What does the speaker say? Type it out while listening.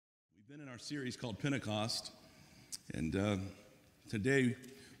Been in our series called Pentecost, and today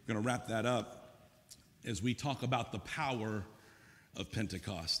we're going to wrap that up as we talk about the power of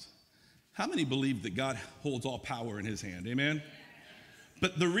Pentecost. How many believe that God holds all power in his hand? Amen?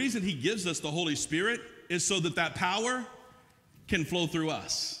 But the reason he gives us the Holy Spirit is so that that power can flow through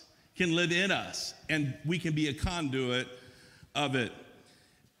us, can live in us, and we can be a conduit of it.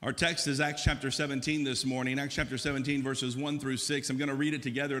 Our text is Acts chapter 17 this morning, Acts chapter 17, verses 1 through 6. I'm going to read it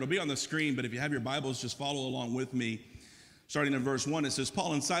together. It'll be on the screen, but if you have your Bibles, just follow along with me. Starting in verse 1, it says,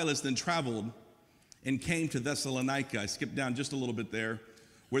 Paul and Silas then traveled and came to Thessalonica. I skipped down just a little bit there,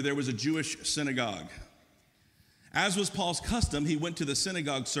 where there was a Jewish synagogue. As was Paul's custom, he went to the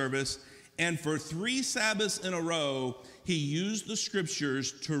synagogue service, and for 3 Sabbaths in a row, he used the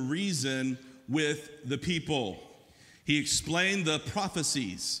scriptures to reason with the people. He explained the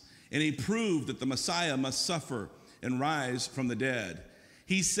prophecies, and he proved that the Messiah must suffer and rise from the dead.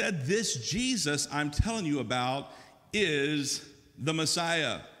 He said, this Jesus I'm telling you about is the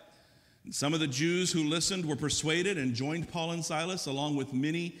Messiah. And some of the Jews who listened were persuaded and joined Paul and Silas, along with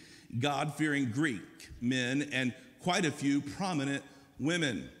many God-fearing Greek men and quite a few prominent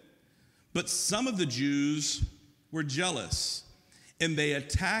women. But some of the Jews were jealous, and they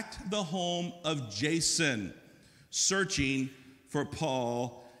attacked the home of Jason, searching for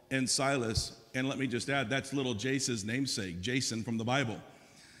Paul and Silas. And let me just add, that's little Jason's namesake, Jason from the Bible.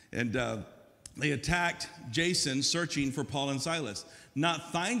 And they attacked Jason, searching for Paul and Silas.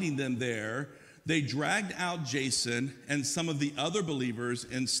 Not finding them there, they dragged out Jason and some of the other believers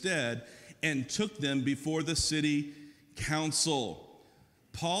instead and took them before the city council.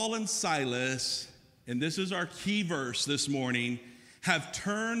 Paul and Silas, and this is our key verse this morning, have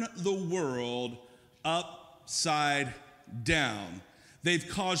turned the world upside down. They've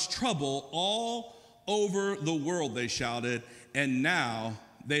caused trouble all over the world, they shouted, and now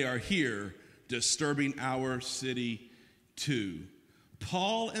they are here disturbing our city too.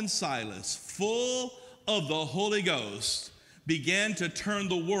 Paul and Silas, full of the Holy Ghost, began to turn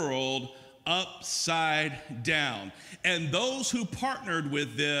the world upside down. And those who partnered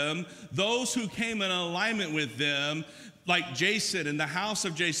with them, those who came in alignment with them, like Jason and the house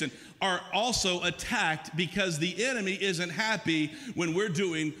of Jason, are also attacked because the enemy isn't happy when we're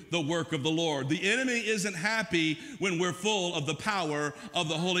doing the work of the Lord. The enemy isn't happy when we're full of the power of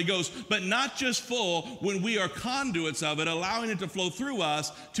the Holy Ghost, but not just full when we are conduits of it, allowing it to flow through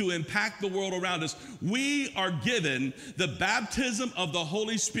us to impact the world around us. We are given the baptism of the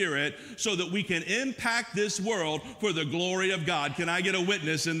Holy Spirit so that we can impact this world for the glory of God. Can I get a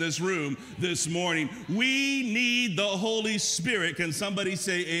witness in this room this morning? We need the Holy Spirit. Can somebody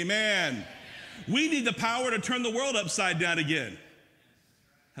say amen? We need the power to turn the world upside down again.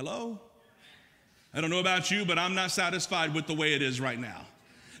 Hello? I don't know about you, but I'm not satisfied with the way it is right now.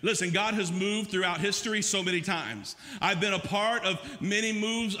 Listen, God has moved throughout history so many times. I've been a part of many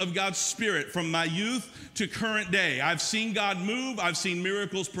moves of God's Spirit from my youth to current day. I've seen God move. I've seen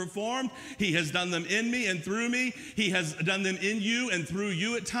miracles performed. He has done them in me and through me. He has done them in you and through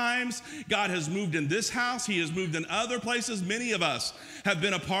you at times. God has moved in this house. He has moved in other places. Many of us have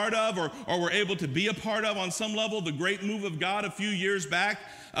been a part of or were able to be a part of on some level the great move of God a few years back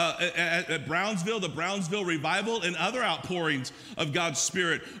at Brownsville, the Brownsville revival, and other outpourings of God's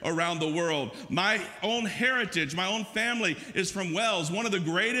Spirit around the world. My own heritage, my own family is from Wells. One of the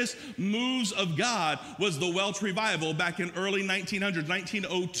greatest moves of God was the Welsh revival back in early 1900s,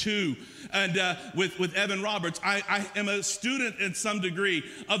 1902. And with Evan Roberts, I am a student in some degree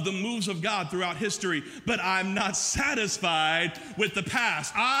of the moves of God throughout history, but I'm not satisfied with the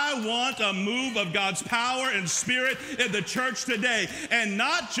past. I want a move of God's power and Spirit in the church today, and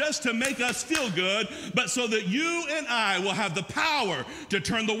not just to make us feel good, but so that you and I will have the power to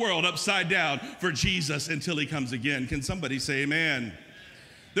turn the world upside down for Jesus until he comes again. Can somebody say amen?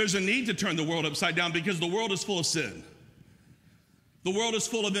 There's a need to turn the world upside down because the world is full of sin. The world is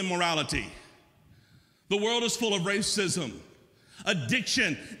full of immorality. The world is full of racism.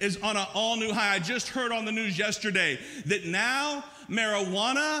 Addiction is on an all-new high. I just heard on the news yesterday that now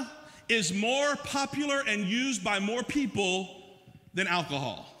marijuana is more popular and used by more people than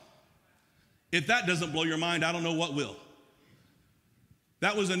alcohol. If that doesn't blow your mind, I don't know what will.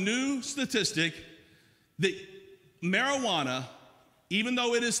 That was a new statistic that marijuana, even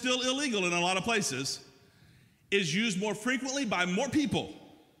though it is still illegal in a lot of places, is used more frequently by more people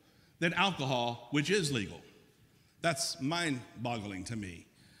than alcohol, which is legal. That's mind-boggling to me.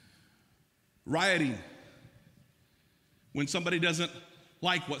 Rioting, when somebody doesn't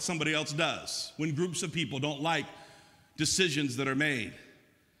like what somebody else does, when groups of people don't like decisions that are made.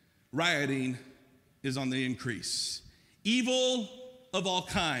 Rioting is on the increase. Evil of all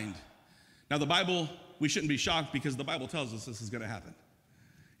kind Now, the Bible, we shouldn't be shocked because the Bible tells us this is going to happen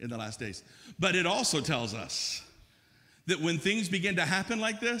in the last days. But it also tells us that when things begin to happen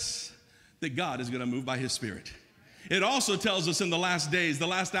like this, that God is going to move by his Spirit. It also tells us in the last days, the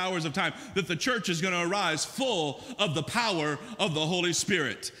last hours of time, that the church is going to arise full of the power of the Holy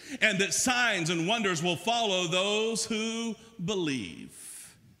Spirit, and that signs and wonders will follow those who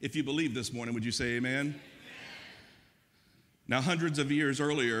believe. If you believe this morning, would you say amen? Now, hundreds of years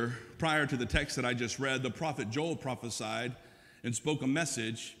earlier, prior to the text that I just read, the prophet Joel prophesied and spoke a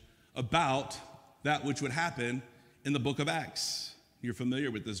message about that which would happen in the book of Acts. You're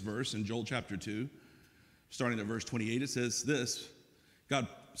familiar with this verse in Joel chapter 2, starting at verse 28. It says this: God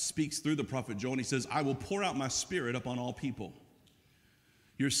speaks through the prophet Joel, and he says, I will pour out my Spirit upon all people.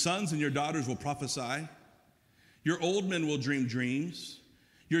 Your sons and your daughters will prophesy. Your old men will dream dreams.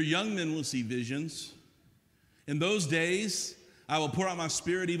 Your young men will see visions. In those days, I will pour out my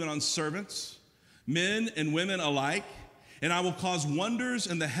Spirit even on servants, men and women alike, and I will cause wonders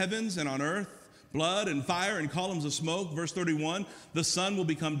in the heavens and on earth, blood and fire and columns of smoke. Verse 31, the sun will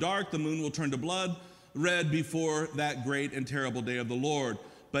become dark, the moon will turn to blood red before that great and terrible day of the Lord.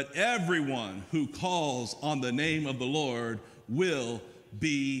 But everyone who calls on the name of the Lord will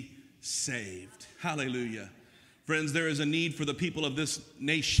be saved. Hallelujah. Friends, there is a need for the people of this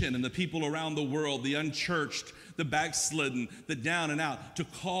nation and the people around the world, the unchurched, the backslidden, the down and out, to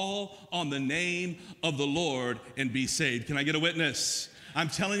call on the name of the Lord and be saved. Can I get a witness? I'm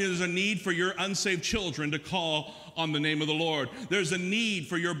telling you, there's a need for your unsaved children to call on the name of the Lord. There's a need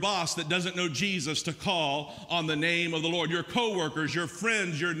for your boss that doesn't know Jesus to call on the name of the Lord. Your coworkers, your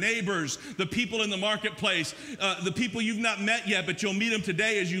friends, your neighbors, the people in the marketplace, the people you've not met yet, but you'll meet them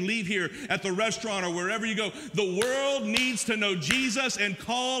today as you leave here at the restaurant or wherever you go. The world needs to know Jesus and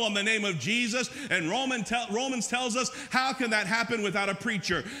call on the name of Jesus. And Romans tells us, how can that happen without a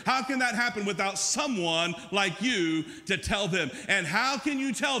preacher? How can that happen without someone like you to tell them? And how can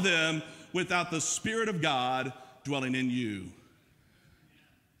you tell them without the Spirit of God dwelling in you?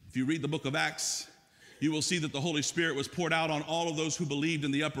 If you read the book of Acts, you will see that the Holy Spirit was poured out on all of those who believed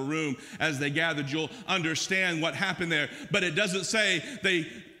in the upper room as they gathered. You'll understand what happened there. But it doesn't say they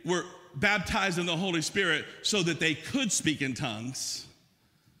were baptized in the Holy Spirit so that they could speak in tongues.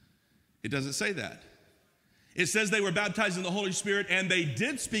 It doesn't say that. It says they were baptized in the Holy Spirit and they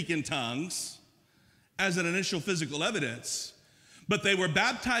did speak in tongues as an initial physical evidence. But they were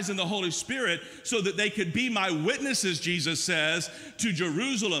baptized in the Holy Spirit so that they could be my witnesses, Jesus says, to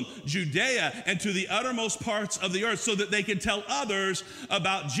Jerusalem, Judea, and to the uttermost parts of the earth, so that they could tell others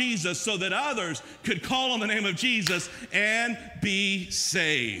about Jesus, so that others could call on the name of Jesus and be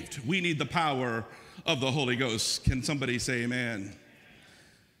saved. We need the power of the Holy Ghost. Can somebody say amen?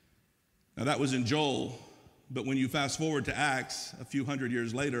 Now that was in Joel, but when you fast forward to Acts, a few hundred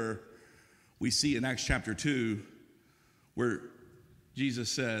years later, we see in Acts chapter 2 where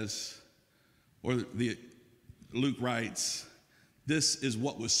Jesus says, or Luke writes, this is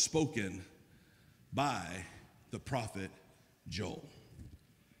what was spoken by the prophet Joel.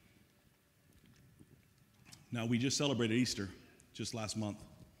 Now, we just celebrated Easter just last month.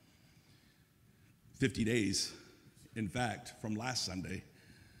 50 days, in fact, from last Sunday.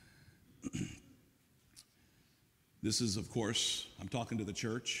 This is, of course, I'm talking to the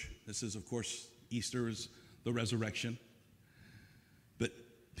church. This is, of course, Easter is the resurrection. But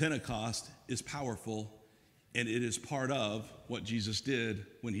Pentecost is powerful, and it is part of what Jesus did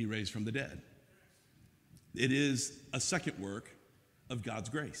when he raised from the dead. It is a second work of God's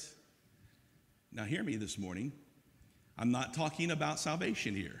grace. Now hear me this morning. I'm not talking about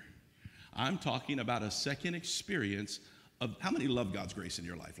salvation here. I'm talking about a second experience of, how many love God's grace in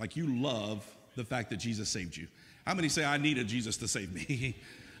your life? Like you love the fact that Jesus saved you. How many say, I needed Jesus to save me?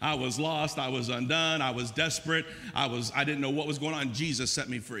 I was lost, I was undone, I was desperate, I didn't know what was going on. Jesus set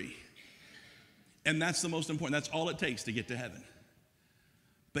me free. And that's the most important. That's all it takes to get to heaven.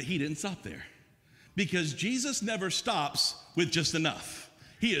 But he didn't stop there, because Jesus never stops with just enough.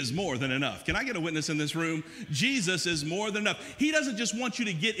 He is more than enough. Can I get a witness in this room? Jesus is more than enough. He doesn't just want you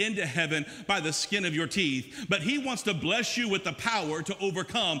to get into heaven by the skin of your teeth, but he wants to bless you with the power to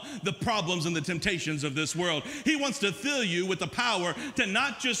overcome the problems and the temptations of this world. He wants to fill you with the power to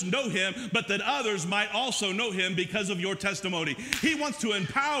not just know him, but that others might also know him because of your testimony. He wants to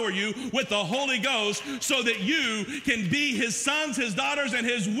empower you with the Holy Ghost so that you can be his sons, his daughters, and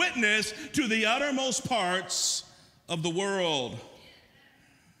his witness to the uttermost parts of the world.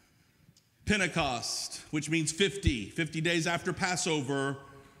 Pentecost, which means 50 days after Passover,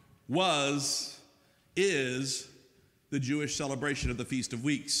 is the Jewish celebration of the Feast of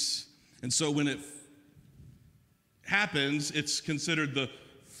Weeks. And so when it happens, it's considered the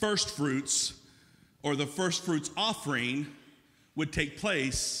first fruits or the first fruits offering would take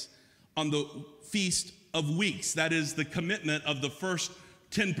place on the Feast of Weeks. That is the commitment of the first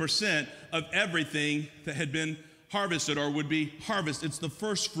 10% of everything that had been harvested or would be harvested. It's the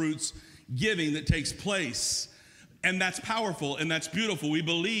first fruits giving that takes place. And that's powerful and that's beautiful. We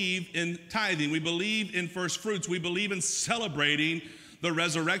believe in tithing. We believe in first fruits. We believe in celebrating the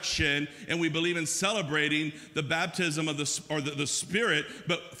resurrection, and we believe in celebrating the baptism of the Spirit.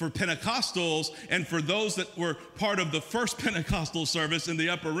 But for Pentecostals and for those that were part of the first Pentecostal service in the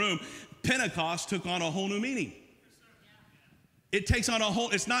upper room, Pentecost took on a whole new meaning. It takes on a whole,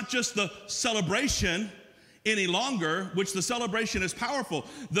 it's not just the celebration any longer, which the celebration is powerful.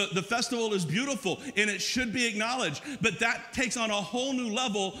 The festival is beautiful and it should be acknowledged, but that takes on a whole new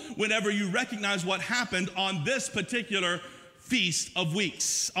level whenever you recognize what happened on this particular Feast of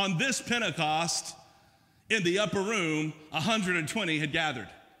Weeks. On this Pentecost, in the upper room, 120 had gathered.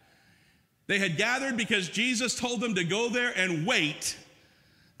 They had gathered because Jesus told them to go there and wait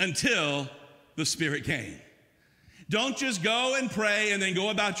until the Spirit came. Don't just go and pray and then go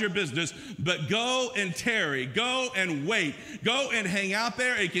about your business, but go and tarry, go and wait, go and hang out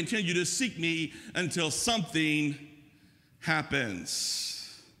there and continue to seek me until something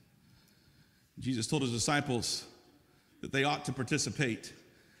happens. Jesus told his disciples that they ought to participate,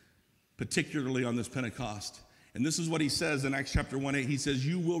 particularly on this Pentecost. And this is what he says in Acts chapter 1:8. He says,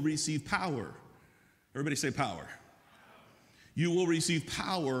 you will receive power. Everybody say power. You will receive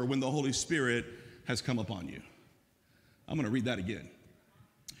power when the Holy Spirit has come upon you. I'm going to read that again.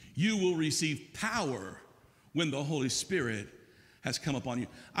 You will receive power when the Holy Spirit has come upon you.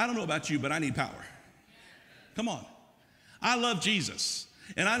 I don't know about you, but I need power. Come on. I love Jesus.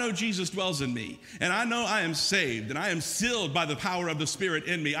 And I know Jesus dwells in me. And I know I am saved. And I am sealed by the power of the Spirit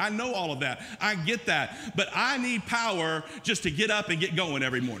in me. I know all of that. I get that. But I need power just to get up and get going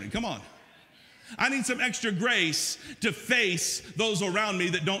every morning. Come on. I need some extra grace to face those around me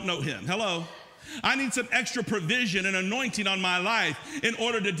that don't know him. Hello. I need some extra provision and anointing on my life in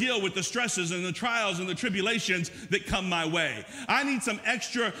order to deal with the stresses and the trials and the tribulations that come my way. I need some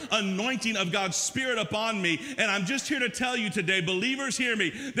extra anointing of God's Spirit upon me. And I'm just here to tell you today, believers, hear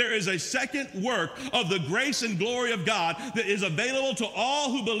me. There is a second work of the grace and glory of God that is available to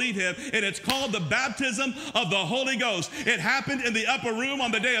all who believe him. And it's called the baptism of the Holy Ghost. It happened in the upper room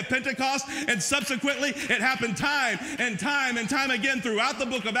on the day of Pentecost. And subsequently, it happened time and time and time again throughout the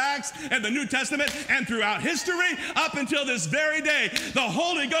book of Acts and the New Testament. And throughout history, up until this very day, the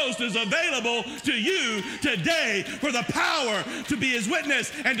Holy Ghost is available to you today for the power to be his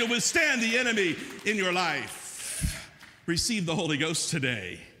witness and to withstand the enemy in your life. Receive the Holy Ghost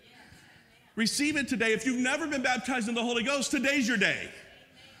today. Receive it today. If you've never been baptized in the Holy Ghost, today's your day.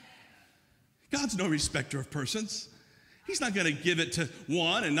 God's no respecter of persons. He's not going to give it to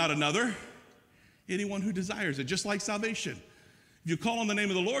one and not another. Anyone who desires it, just like salvation. If you call on the name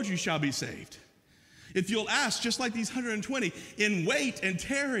of the Lord, you shall be saved. If you'll ask, just like these 120, and wait and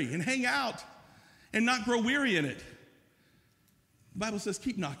tarry and hang out and not grow weary in it. The Bible says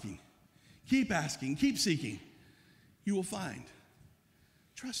keep knocking, keep asking, keep seeking. You will find.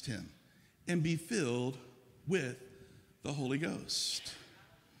 Trust him and be filled with the Holy Ghost.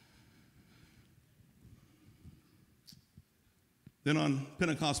 Then on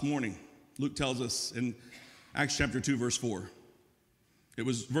Pentecost morning, Luke tells us in Acts chapter 2, verse 4. It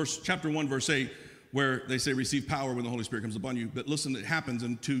was chapter 1, verse 8, where they say, receive power when the Holy Spirit comes upon you. But listen, it happens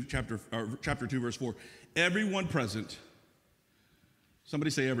in chapter 2, verse 4. Everyone present, somebody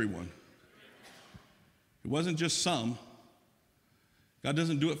say everyone. It wasn't just some. God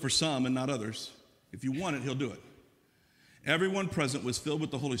doesn't do it for some and not others. If you want it, he'll do it. Everyone present was filled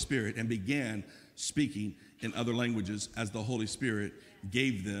with the Holy Spirit and began speaking in other languages as the Holy Spirit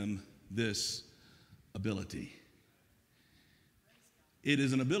gave them this ability. It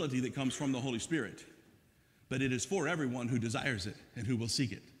is an ability that comes from the Holy Spirit, but it is for everyone who desires it and who will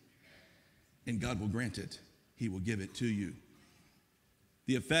seek it. And God will grant it. He will give it to you.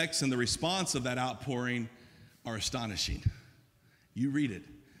 The effects and the response of that outpouring are astonishing. You read it.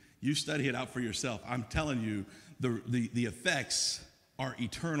 You study it out for yourself. I'm telling you, the effects are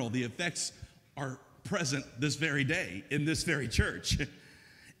eternal. The effects are present this very day in this very church.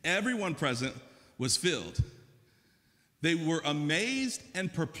 Everyone present was filled. They were amazed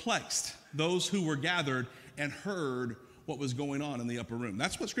and perplexed, those who were gathered and heard what was going on in the upper room.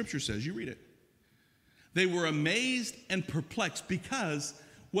 That's what Scripture says. You read it. They were amazed and perplexed because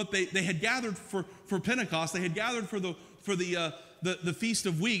what they had gathered for Pentecost, they had gathered for the Feast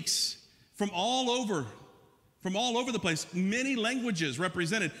of Weeks from all over from all over the place, many languages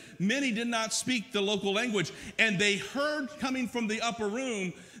represented. Many did not speak the local language, and they heard coming from the upper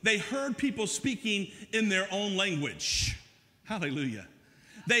room, they heard people speaking in their own language. Hallelujah.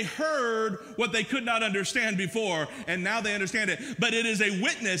 They heard what they could not understand before, and now they understand it. But it is a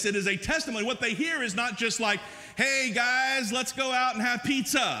witness, it is a testimony. What they hear is not just like, hey guys, let's go out and have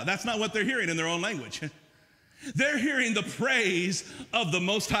pizza. That's not what they're hearing in their own language. They're hearing the praise of the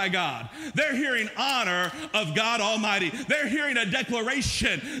Most High God. They're hearing honor of God Almighty. They're hearing a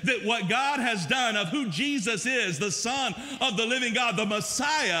declaration that what God has done, of who Jesus is, the Son of the living God, the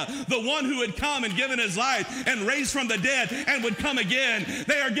Messiah, the one who had come and given his life and raised from the dead and would come again.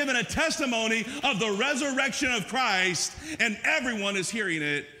 They are given a testimony of the resurrection of Christ, and everyone is hearing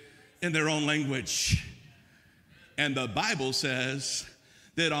it in their own language. And the Bible says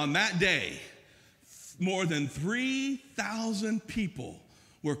that on that day, more than 3,000 people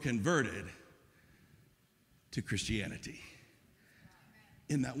were converted to Christianity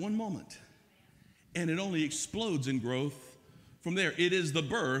in that one moment. And it only explodes in growth from there. It is the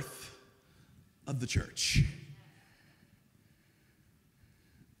birth of the church.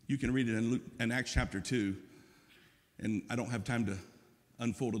 You can read it in Acts chapter 2, and I don't have time to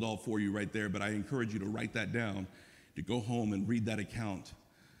unfold it all for you right there, but I encourage you to write that down, to go home and read that account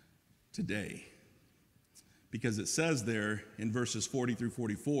today. Because it says there in verses 40 through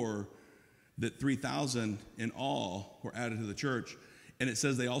 44 that 3,000 in all were added to the church. And it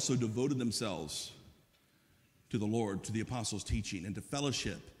says they also devoted themselves to the Lord, to the apostles' teaching, and to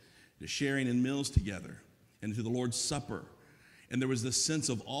fellowship, to sharing in meals together, and to the Lord's Supper. And there was this sense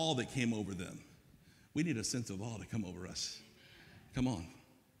of awe that came over them. We need a sense of awe to come over us. Come on.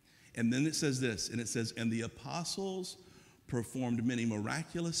 And then it says this, and it says, and the apostles performed many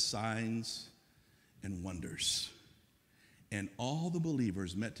miraculous signs and wonders. And all the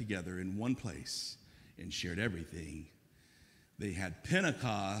believers met together in one place and shared everything. They had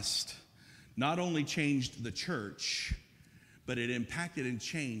Pentecost not only changed the church, but it impacted and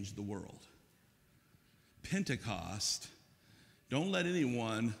changed the world. Pentecost, don't let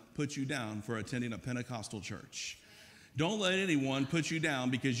anyone put you down for attending a Pentecostal church. Don't let anyone put you down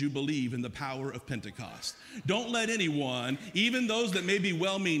because you believe in the power of Pentecost. Don't let anyone, even those that may be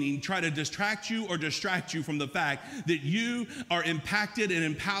well-meaning, try to distract you or distract you from the fact that you are impacted and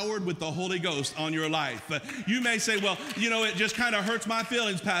empowered with the Holy Ghost on your life. You may say, well, you know, it just kind of hurts my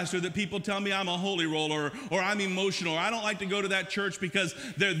feelings, Pastor, that people tell me I'm a holy roller or I'm emotional or I don't like to go to that church because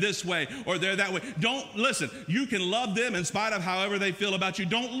they're this way or they're that way. Don't listen. You can love them in spite of however they feel about you.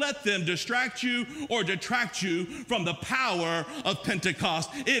 Don't let them distract you or detract you from the power of Pentecost.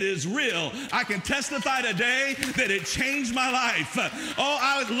 It is real. I can testify today that it changed my life. Oh,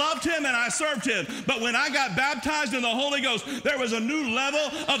 I loved him and I served him. But when I got baptized in the Holy Ghost, there was a new level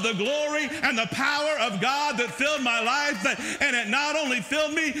of the glory and the power of God that filled my life. And it not only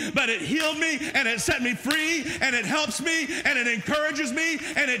filled me, but it healed me and it set me free and it helps me and it encourages me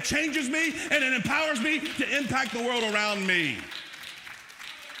and it changes me and it empowers me to impact the world around me.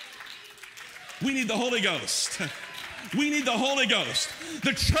 We need the Holy Ghost. We need the Holy Ghost.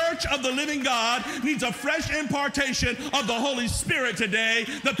 The church of the living God needs a fresh impartation of the Holy Spirit today.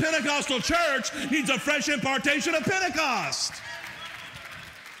 The Pentecostal church needs a fresh impartation of Pentecost.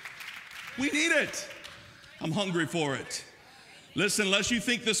 We need it. I'm hungry for it. Listen, unless you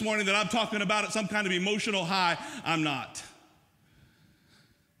think this morning that I'm talking about some kind of emotional high, I'm not.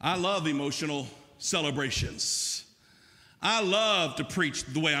 I love emotional celebrations. I love to preach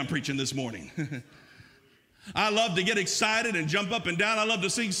the way I'm preaching this morning. I love to get excited and jump up and down. I love to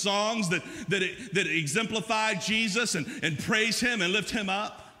sing songs that exemplify Jesus and praise him and lift him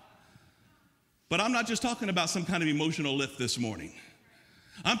up. But I'm not just talking about some kind of emotional lift this morning.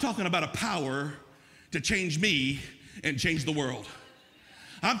 I'm talking about a power to change me and change the world.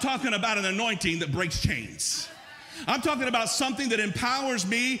 I'm talking about an anointing that breaks chains. I'm talking about something that empowers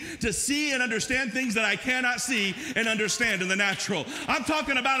me to see and understand things that I cannot see and understand in the natural. I'm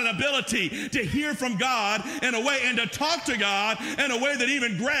talking about an ability to hear from God in a way and to talk to God in a way that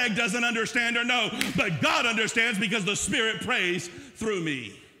even Greg doesn't understand or know. But God understands because the Spirit prays through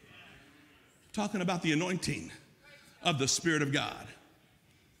me. Talking about the anointing of the Spirit of God.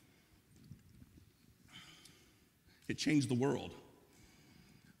 It changed the world.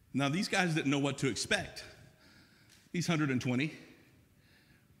 Now, these guys didn't know what to expect. These 120,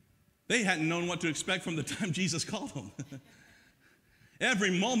 they hadn't known what to expect from the time Jesus called them.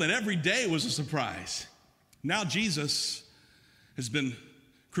 Every moment, every day was a surprise. Now Jesus has been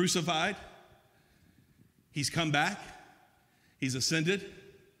crucified. He's come back. He's ascended.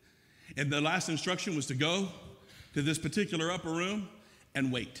 And the last instruction was to go to this particular upper room and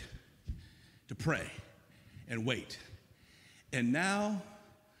wait, to pray and wait. And now,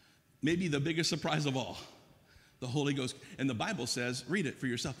 maybe the biggest surprise of all, the Holy Ghost. And the Bible says, read it for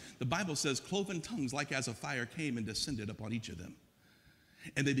yourself. The Bible says, cloven tongues like as a fire came and descended upon each of them.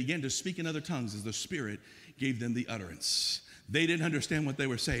 And they began to speak in other tongues as the Spirit gave them the utterance. They didn't understand what they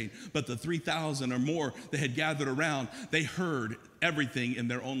were saying, but the 3,000 or more that had gathered around, they heard everything in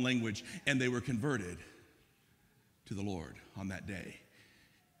their own language, and they were converted to the Lord on that day.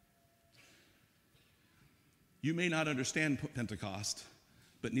 You may not understand Pentecost,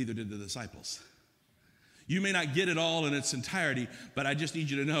 but neither did the disciples. You may not get it all in its entirety, but I just need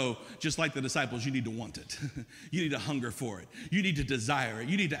you to know, just like the disciples, you need to want it. You need to hunger for it. You need to desire it.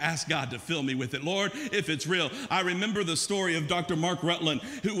 You need to ask God to fill me with it. Lord, if it's real. I remember the story of Dr. Mark Rutland,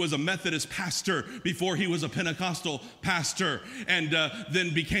 who was a Methodist pastor before he was a Pentecostal pastor, and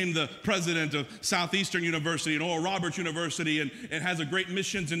then became the president of Southeastern University and Oral Roberts University, and has a great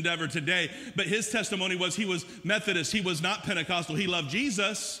missions endeavor today. But his testimony was he was Methodist. He was not Pentecostal. He loved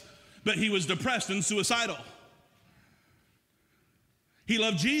Jesus, but he was depressed and suicidal. He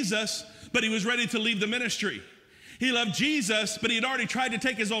loved Jesus, but he was ready to leave the ministry. He loved Jesus, but he had already tried to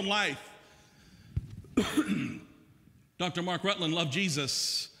take his own life. Dr. Mark Rutland loved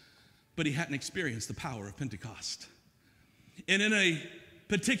Jesus, but he hadn't experienced the power of Pentecost. And in a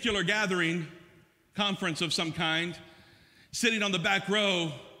particular gathering, conference of some kind, sitting on the back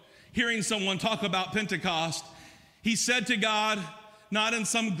row, hearing someone talk about Pentecost, he said to God, not in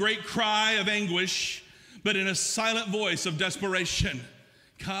some great cry of anguish, but in a silent voice of desperation,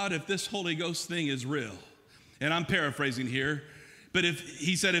 God, if this Holy Ghost thing is real, and I'm paraphrasing here, but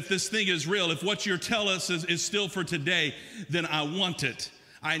he said, if this thing is real, if what you're telling us is still for today, then I want it.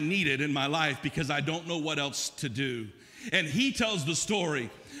 I need it in my life because I don't know what else to do. And he tells the story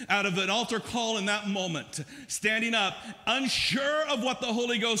out of an altar call in that moment, standing up, unsure of what the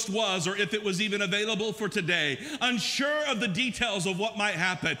Holy Ghost was or if it was even available for today, unsure of the details of what might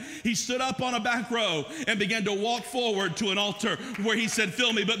happen. He stood up on a back row and began to walk forward to an altar where he said,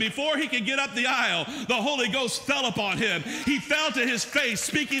 fill me. But before he could get up the aisle, the Holy Ghost fell upon him. He fell to his face,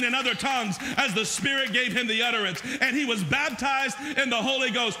 speaking in other tongues as the Spirit gave him the utterance. And he was baptized in the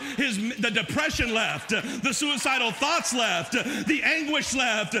Holy Ghost. The depression left, the suicidal thoughts left, the anguish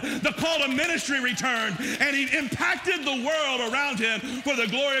left, the call to ministry returned, and he impacted the world around him for the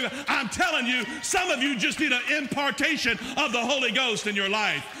glory of God. I'm telling you, some of you just need an impartation of the Holy Ghost in your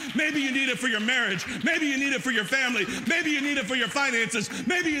life. Maybe you need it for your marriage. Maybe you need it for your family. Maybe you need it for your finances.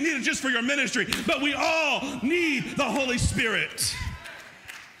 Maybe you need it just for your ministry. But we all need the Holy Spirit.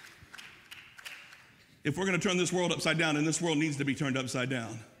 If we're going to turn this world upside down, and this world needs to be turned upside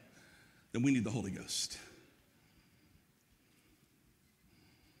down, then we need the Holy Ghost.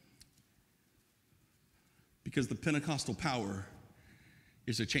 Because the Pentecostal power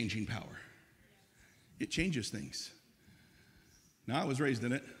is a changing power. It changes things. Now, I was raised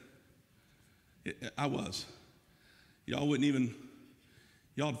in it. I was. Y'all wouldn't even,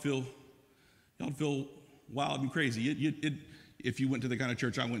 y'all'd feel wild and crazy. If you went to the kind of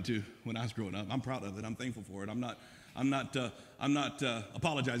church I went to when I was growing up. I'm proud of it. I'm thankful for it. I'm not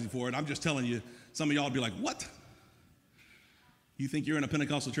apologizing for it. I'm just telling you, some of y'all would be like, what? You think you're in a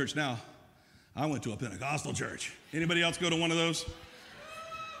Pentecostal church now? I went to a Pentecostal church. Anybody else go to one of those?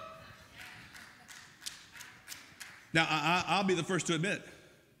 Now, I'll be the first to admit,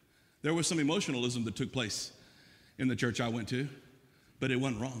 there was some emotionalism that took place in the church I went to, but it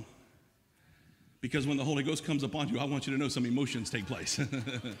wasn't wrong. Because when the Holy Ghost comes upon you, I want you to know some emotions take place.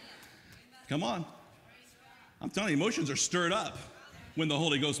 Come on. I'm telling you, emotions are stirred up when the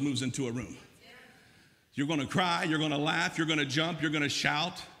Holy Ghost moves into a room. You're going to cry, you're going to laugh, you're going to jump, you're going to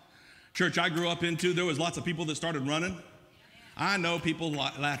shout. Church I grew up into, there was lots of people that started running. I know people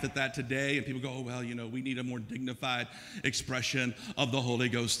laugh at that today, and people go, oh, well, you know, we need a more dignified expression of the Holy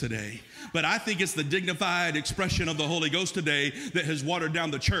Ghost today. But I think it's the dignified expression of the Holy Ghost today that has watered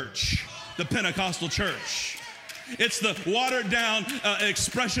down the church, the Pentecostal church. It's the watered down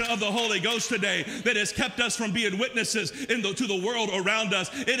expression of the Holy Ghost today that has kept us from being witnesses to the world around us.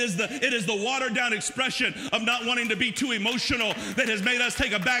 It is the watered down expression of not wanting to be too emotional that has made us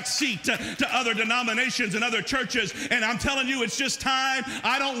take a back seat to other denominations and other churches. And I'm telling you, it's just time.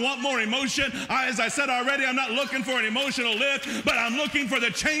 I don't want more emotion. As I said already, I'm not looking for an emotional lift, but I'm looking for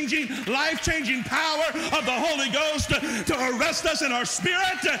the changing, life-changing power of the Holy Ghost to arrest us in our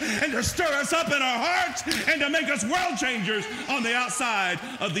spirit and to stir us up in our hearts and to make us world changers on the outside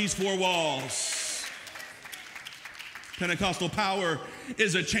of these four walls. Pentecostal power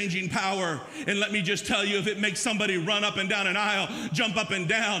is a changing power. And let me just tell you, if it makes somebody run up and down an aisle, jump up and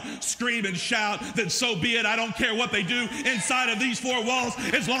down, scream and shout, then so be it. I don't care what they do inside of these four walls,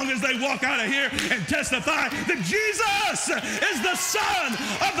 as long as they walk out of here and testify that Jesus is the Son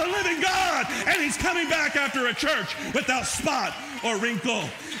of the living God, and he's coming back after a church without spot or wrinkle.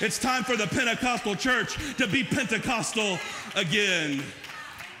 It's time for the Pentecostal church to be Pentecostal again.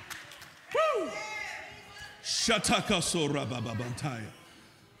 Woo!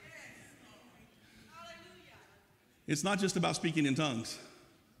 It's not just about speaking in tongues.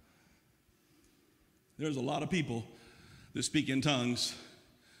 There's a lot of people that speak in tongues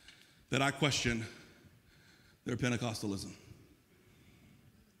that I question their Pentecostalism.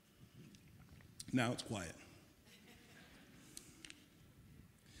 Now it's quiet.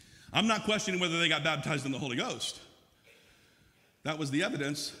 I'm not questioning whether they got baptized in the Holy Ghost. That was the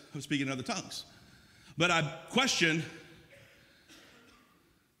evidence of speaking in other tongues. But I question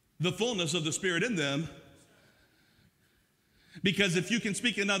the fullness of the Spirit in them, because if you can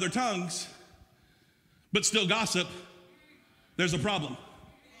speak in other tongues but still gossip, there's a problem.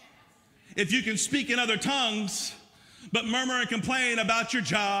 If you can speak in other tongues but murmur and complain about your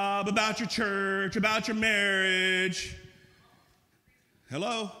job, about your church, about your marriage,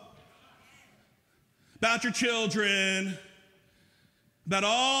 hello? About your children, about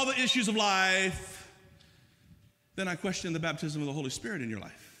all the issues of life, then I question the baptism of the Holy Spirit in your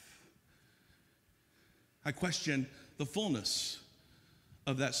life. I question the fullness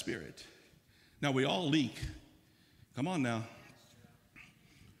of that Spirit. Now, we all leak. Come on now.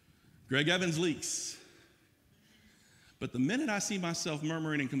 Greg Evans leaks. But the minute I see myself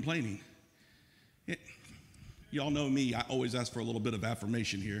murmuring and complaining, y'all know me, I always ask for a little bit of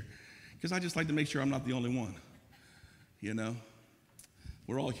affirmation here, because I just like to make sure I'm not the only one. You know,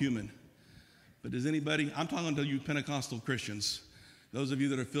 we're all human. But does anybody, I'm talking to you Pentecostal Christians, those of you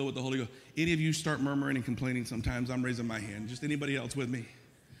that are filled with the Holy Ghost, any of you start murmuring and complaining sometimes? I'm raising my hand. Just anybody else with me?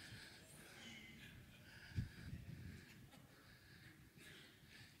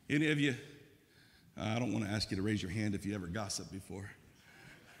 Any of you? I don't want to ask you to raise your hand if you ever gossiped before.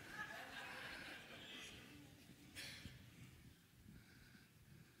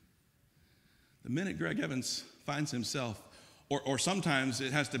 The minute Greg Evans finds himself, or sometimes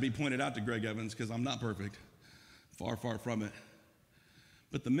it has to be pointed out to Greg Evans, because I'm not perfect, far, far from it.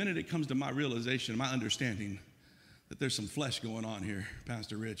 But the minute it comes to my realization, my understanding that there's some flesh going on here,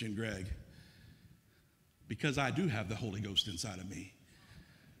 Pastor Rich and Greg, because I do have the Holy Ghost inside of me,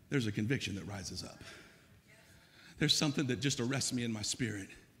 there's a conviction that rises up. There's something that just arrests me in my spirit.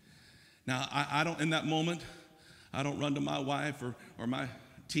 Now, I don't, in that moment, I don't run to my wife or my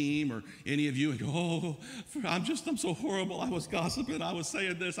team or any of you and go, oh, I'm so horrible. I was gossiping. I was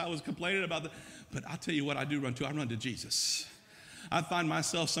saying this. I was complaining about that. But I'll tell you what I do run to. I run to Jesus. I find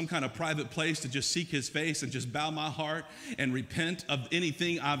myself some kind of private place to just seek his face and just bow my heart and repent of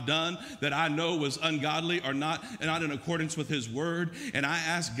anything I've done that I know was ungodly or not in accordance with his word. And I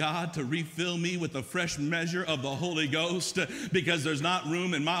ask God to refill me with a fresh measure of the Holy Ghost, because there's not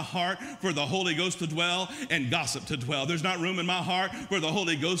room in my heart for the Holy Ghost to dwell and gossip to dwell. There's not room in my heart for the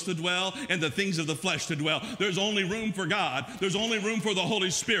Holy Ghost to dwell and the things of the flesh to dwell. There's only room for God. There's only room for the Holy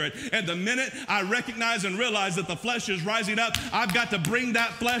Spirit. And the minute I recognize and realize that the flesh is rising up, I've got to bring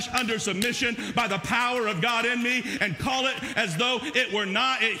that flesh under submission by the power of God in me and call it as though it were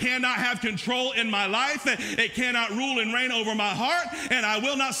not. It cannot have control in my life. It cannot rule and reign over my heart, and I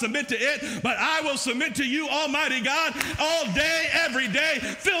will not submit to it, but I will submit to you, Almighty God, all day, every day.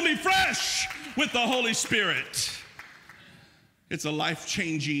 Fill me fresh with the Holy Spirit. It's a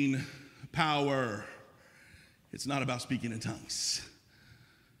life-changing power. It's not about speaking in tongues,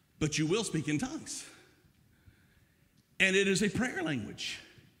 but you will speak in tongues. And it is a prayer language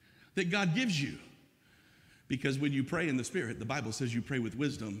that God gives you. Because when you pray in the Spirit, the Bible says you pray with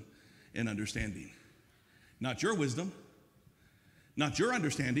wisdom and understanding. Not your wisdom, not your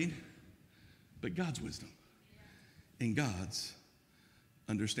understanding, but God's wisdom and God's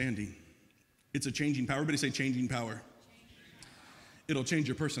understanding. It's a changing power. Everybody say changing power. It'll change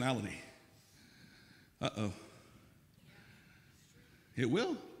your personality. Uh-oh. It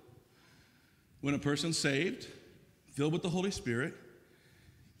will. When a person's saved, filled with the Holy Spirit,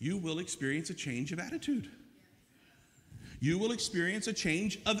 you will experience a change of attitude. You will experience a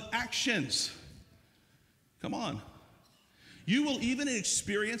change of actions. Come on. You will even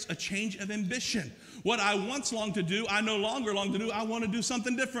experience a change of ambition. What I once longed to do, I no longer long to do. I want to do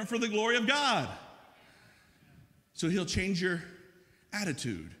something different for the glory of God. So he'll change your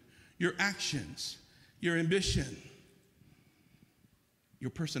attitude, your actions, your ambition. Your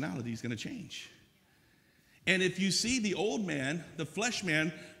personality is going to change. And if you see the old man, the flesh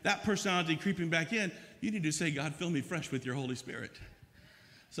man, that personality creeping back in, you need to say, God, fill me fresh with your Holy Spirit.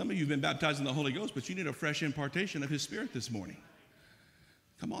 Some of you have been baptized in the Holy Ghost, but you need a fresh impartation of his Spirit this morning.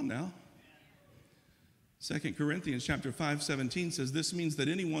 Come on now. 2 Corinthians chapter 5:17 says, this means that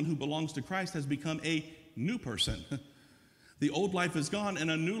anyone who belongs to Christ has become a new person. The old life is gone and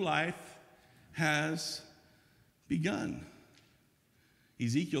a new life has begun.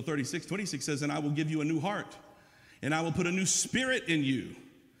 Ezekiel 36:26 says, and I will give you a new heart, and I will put a new spirit in you,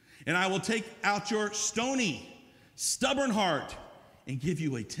 and I will take out your stony, stubborn heart and give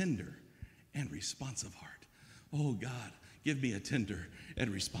you a tender and responsive heart. Oh God, give me a tender and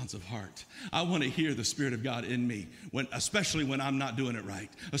responsive heart. I want to hear the Spirit of God in me, especially when I'm not doing it right,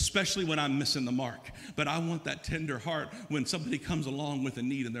 especially when I'm missing the mark. But I want that tender heart when somebody comes along with a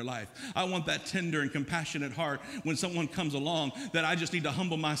need in their life. I want that tender and compassionate heart when someone comes along that I just need to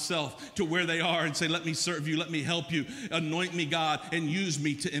humble myself to where they are and say, let me serve you, let me help you, anoint me, God, and use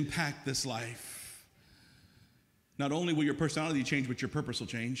me to impact this life. Not only will your personality change, but your purpose will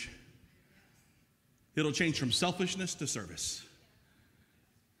change. It'll change from selfishness to service.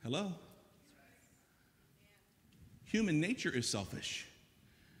 Hello? Human nature is selfish.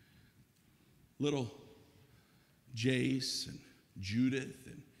 Little Jace and Judith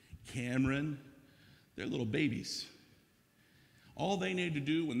and Cameron, they're little babies. All they need to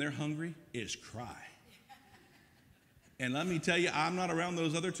do when they're hungry is cry. And let me tell you, I'm not around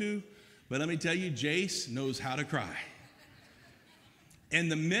those other two, but let me tell you, Jace knows how to cry. And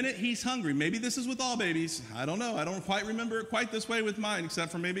the minute he's hungry, maybe this is with all babies, I don't know, I don't quite remember it quite this way with mine,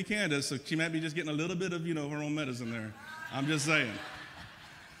 except for maybe Candace, so she might be just getting a little bit of, her own medicine there. I'm just saying.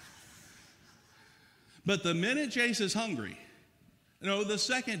 But the minute Jace is hungry, the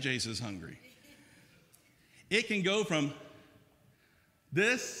second Jace is hungry, it can go from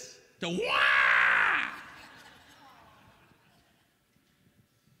this to wah!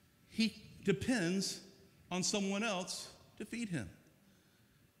 He depends on someone else to feed him.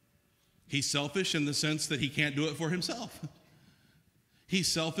 He's selfish in the sense that he can't do it for himself. He's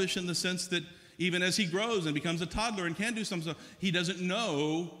selfish in the sense that even as he grows and becomes a toddler and can do some stuff, he doesn't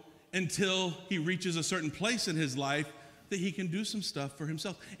know until he reaches a certain place in his life that he can do some stuff for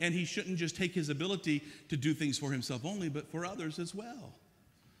himself. And he shouldn't just take his ability to do things for himself only, but for others as well.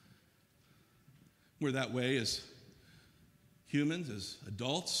 We're that way as humans, as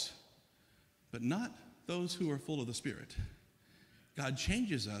adults, but not those who are full of the Spirit. God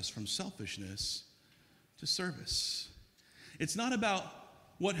changes us from selfishness to service. It's not about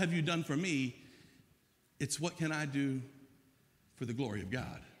what have you done for me, it's what can I do for the glory of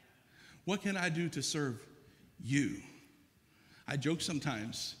God? What can I do to serve you? I joke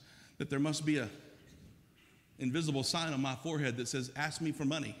sometimes that there must be an invisible sign on my forehead that says, ask me for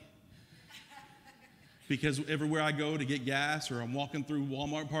money. Because everywhere I go to get gas or I'm walking through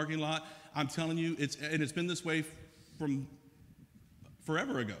Walmart parking lot, I'm telling you, it's been this way from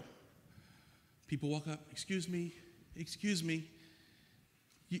forever ago. People walk up, excuse me,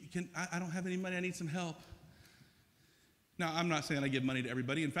 I don't have any money, I need some help. Now, I'm not saying I give money to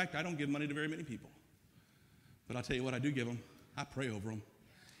everybody. In fact, I don't give money to very many people. But I'll tell you what I do give them. I pray over them.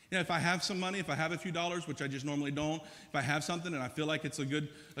 If I have some money, if I have a few dollars, which I just normally don't, if I have something and I feel like it's a good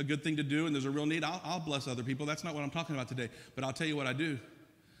thing to do and there's a real need, I'll bless other people. That's not what I'm talking about today. But I'll tell you what I do.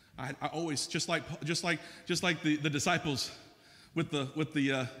 I always, just like the disciples with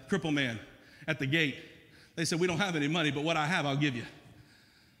the cripple man at the gate. They said, we don't have any money, but what I have, I'll give you.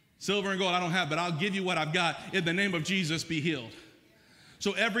 Silver and gold I don't have, but I'll give you what I've got. In the name of Jesus, be healed.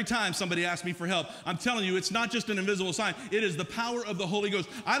 So every time somebody asks me for help, I'm telling you, it's not just an invisible sign. It is the power of the Holy Ghost.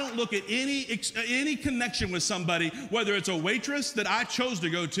 I don't look at any connection with somebody, whether it's a waitress that I chose to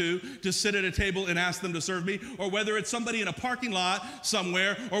go to sit at a table and ask them to serve me, or whether it's somebody in a parking lot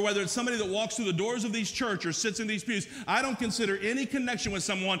somewhere, or whether it's somebody that walks through the doors of these church or sits in these pews. I don't consider any connection with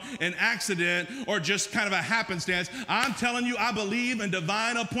someone an accident or just kind of a happenstance. I'm telling you, I believe in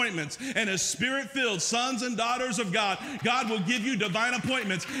divine appointments. And as Spirit-filled sons and daughters of God, God will give you divine appointments.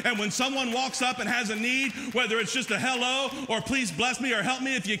 And when someone walks up and has a need, whether it's just a hello or please bless me or help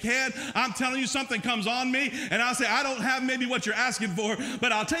me if you can, I'm telling you, something comes on me and I'll say, I don't have maybe what you're asking for,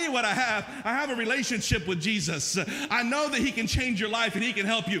 but I'll tell you what I have. I have a relationship with Jesus. I know that he can change your life and he can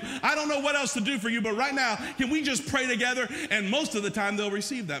help you. I don't know what else to do for you, but right now, can we just pray together? And most of the time they'll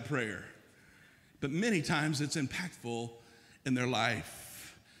receive that prayer. But many times it's impactful in their life.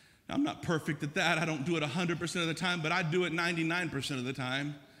 I'm not perfect at that. I don't do it 100% of the time, but I do it 99% of the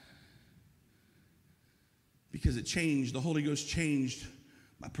time because the Holy Ghost changed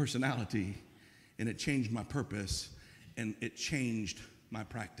my personality, and it changed my purpose, and it changed my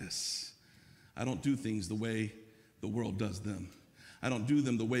practice. I don't do things the way the world does them. I don't do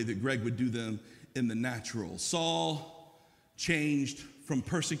them the way that Greg would do them in the natural. Saul changed from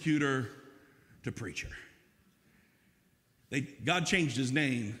persecutor to preacher. God changed his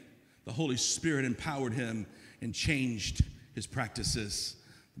name. The Holy Spirit empowered him and changed his practices.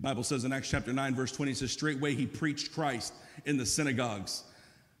 The Bible says in Acts chapter 9, verse 20, it says, straightway he preached Christ in the synagogues,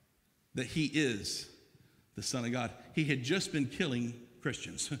 that he is the Son of God. He had just been killing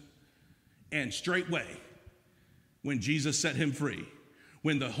Christians. And straightway, when Jesus set him free,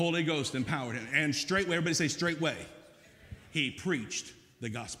 when the Holy Ghost empowered him, and straightway, everybody say straightway, he preached the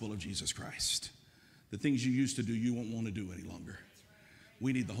gospel of Jesus Christ. The things you used to do, you won't want to do any longer.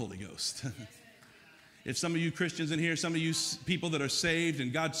 We need the Holy Ghost. If some of you Christians in here, some of you people that are saved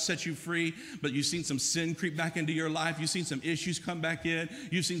and God set you free, but you've seen some sin creep back into your life, you've seen some issues come back in,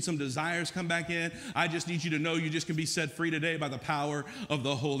 you've seen some desires come back in, I just need you to know you just can be set free today by the power of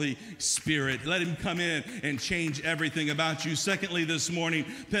the Holy Spirit. Let him come in and change everything about you. Secondly, this morning,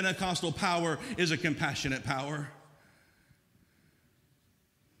 Pentecostal power is a compassionate power.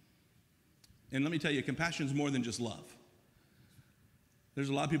 And let me tell you, compassion is more than just love. There's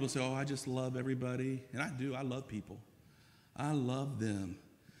a lot of people say, oh, I just love everybody. And I do. I love people. I love them.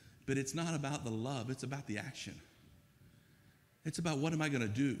 But it's not about the love. It's about the action. It's about what am I going to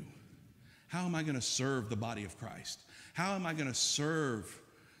do? How am I going to serve the body of Christ? How am I going to serve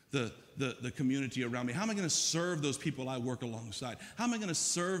the community around me? How am I going to serve those people I work alongside? How am I going to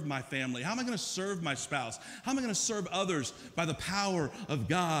serve my family? How am I going to serve my spouse? How am I going to serve others by the power of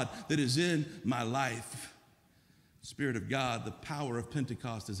God that is in my life? Spirit of God, the power of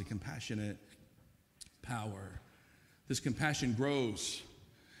Pentecost is a compassionate power. This compassion grows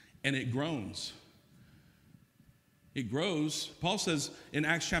and it groans. It grows. Paul says in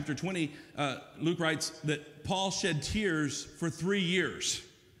Acts chapter 20, Luke writes that Paul shed tears for 3 years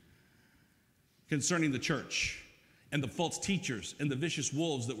concerning the church and the false teachers and the vicious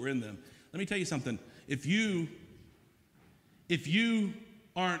wolves that were in them. Let me tell you something. If you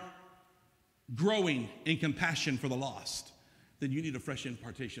aren't growing in compassion for the lost, then you need a fresh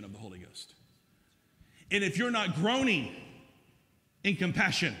impartation of the Holy Ghost. And if you're not groaning in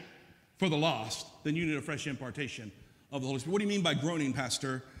compassion for the lost, then you need a fresh impartation of the Holy Spirit. What do you mean by groaning,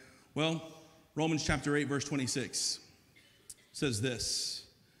 Pastor? Well, Romans chapter 8, verse 26 says this.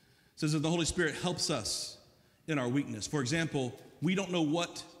 It says that the Holy Spirit helps us in our weakness. For example, we don't know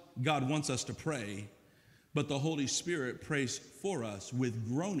what God wants us to pray, but the Holy Spirit prays for us with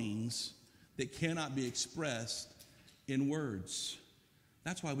groanings that cannot be expressed in words.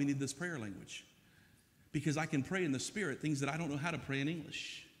 That's why we need this prayer language. Because I can pray in the Spirit things that I don't know how to pray in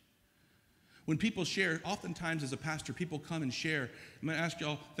English. When people share, oftentimes as a pastor, people come and share. I'm going to ask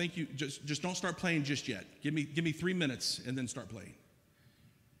y'all, thank you, just don't start playing just yet. Give me 3 minutes and then start playing.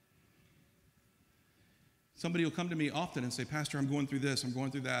 Somebody will come to me often and say, Pastor, I'm going through this, I'm going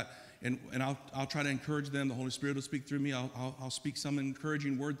through that. And I'll try to encourage them. The Holy Spirit will speak through me. I'll speak some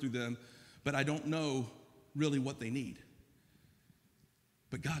encouraging word through them. But I don't know really what they need.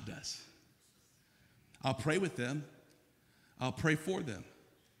 But God does. I'll pray with them. I'll pray for them.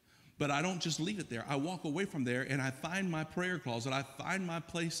 But I don't just leave it there. I walk away from there and I find my prayer closet. I find my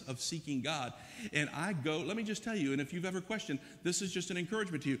place of seeking God. And I go, let me just tell you, and if you've ever questioned, this is just an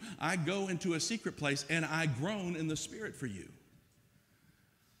encouragement to you. I go into a secret place and I groan in the Spirit for you.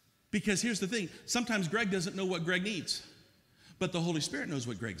 Because here's the thing. Sometimes Greg doesn't know what Greg needs. But the Holy Spirit knows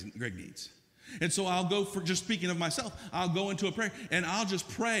what Greg needs. And so I'll go, for just speaking of myself, I'll go into a prayer and I'll just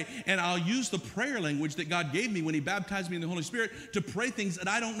pray and I'll use the prayer language that God gave me when he baptized me in the Holy Spirit to pray things that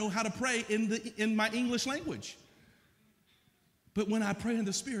I don't know how to pray in my English language. But when I pray in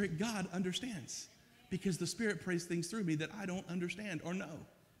the Spirit, God understands because the Spirit prays things through me that I don't understand or know.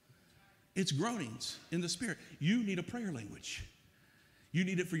 It's groanings in the Spirit. You need a prayer language. You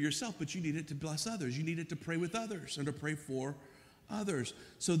need it for yourself, but you need it to bless others. You need it to pray with others and to pray for others.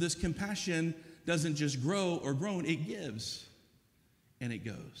 So this compassion doesn't just grow or groan, it gives and it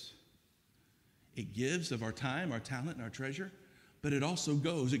goes. It gives of our time, our talent, and our treasure, but it also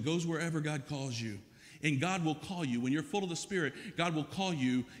goes. It goes wherever God calls you. And God will call you. When you're full of the Spirit, God will call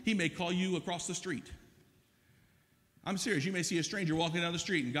you. He may call you across the street. I'm serious. You may see a stranger walking down the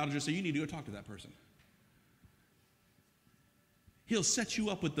street and God will just say, you need to go talk to that person. He'll set you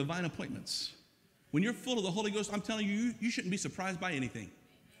up with divine appointments. When you're full of the Holy Ghost, I'm telling you, you shouldn't be surprised by anything.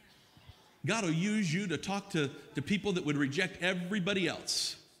 God will use you to talk to people that would reject everybody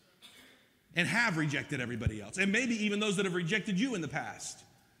else and have rejected everybody else, and maybe even those that have rejected you in the past.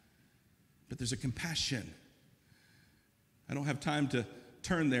 But there's a compassion. I don't have time to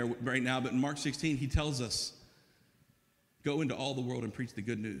turn there right now, but in Mark 16, he tells us, go into all the world and preach the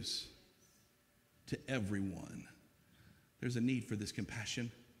good news. to everyone. There's a need for this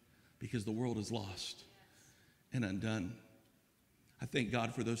compassion because the world is lost and undone. I thank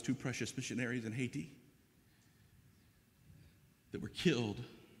God for those two precious missionaries in Haiti that were killed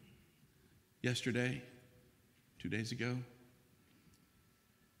yesterday, 2 days ago,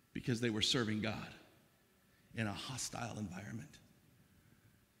 because they were serving God in a hostile environment.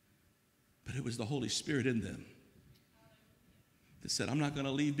 But it was the Holy Spirit in them that said, I'm not going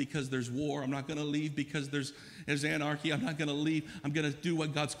to leave because there's war. I'm not going to leave because there's anarchy. I'm not going to leave. I'm going to do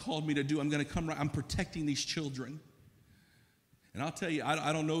what God's called me to do. I'm going to come right. I'm protecting these children. And I'll tell you,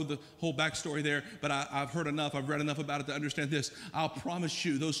 I don't know the whole backstory there, but I've heard enough. I've read enough about it to understand this. I'll promise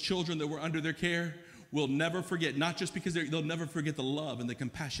you, those children that were under their care will never forget, not just because they'll never forget the love and the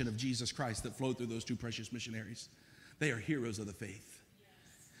compassion of Jesus Christ that flowed through those two precious missionaries. They are heroes of the faith.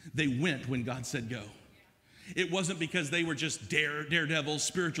 They went when God said go. It wasn't because they were just daredevils,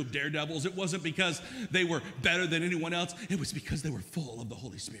 spiritual daredevils. It wasn't because they were better than anyone else. It was because they were full of the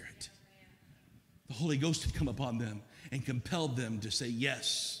Holy Spirit. The Holy Ghost had come upon them and compelled them to say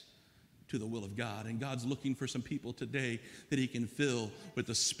yes to the will of God. And God's looking for some people today that he can fill with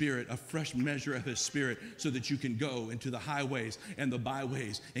the Spirit, a fresh measure of his Spirit, so that you can go into the highways and the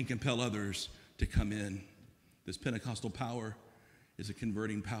byways and compel others to come in. This Pentecostal power is a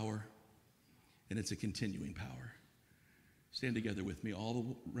converting power, and it's a continuing power. Stand together with me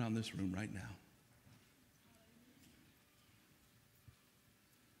all around this room right now.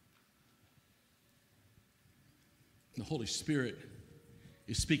 The Holy Spirit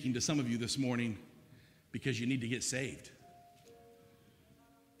is speaking to some of you this morning because you need to get saved.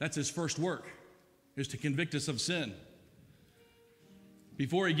 That's his first work, is to convict us of sin.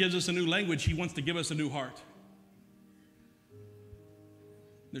 Before he gives us a new language, he wants to give us a new heart.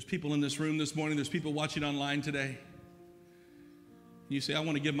 There's people in this room this morning, there's people watching online today. You say, I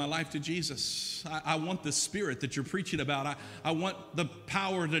want to give my life to Jesus. I want the Spirit that you're preaching about. I want the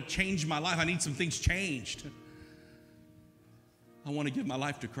power to change my life. I need some things changed. I want to give my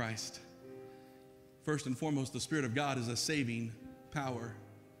life to Christ. First and foremost, the Spirit of God is a saving power.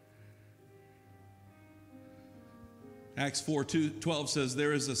 Acts 4:12 says,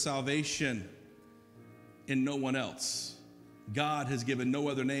 there is a salvation in no one else. God has given no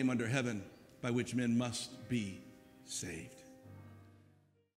other name under heaven by which men must be saved.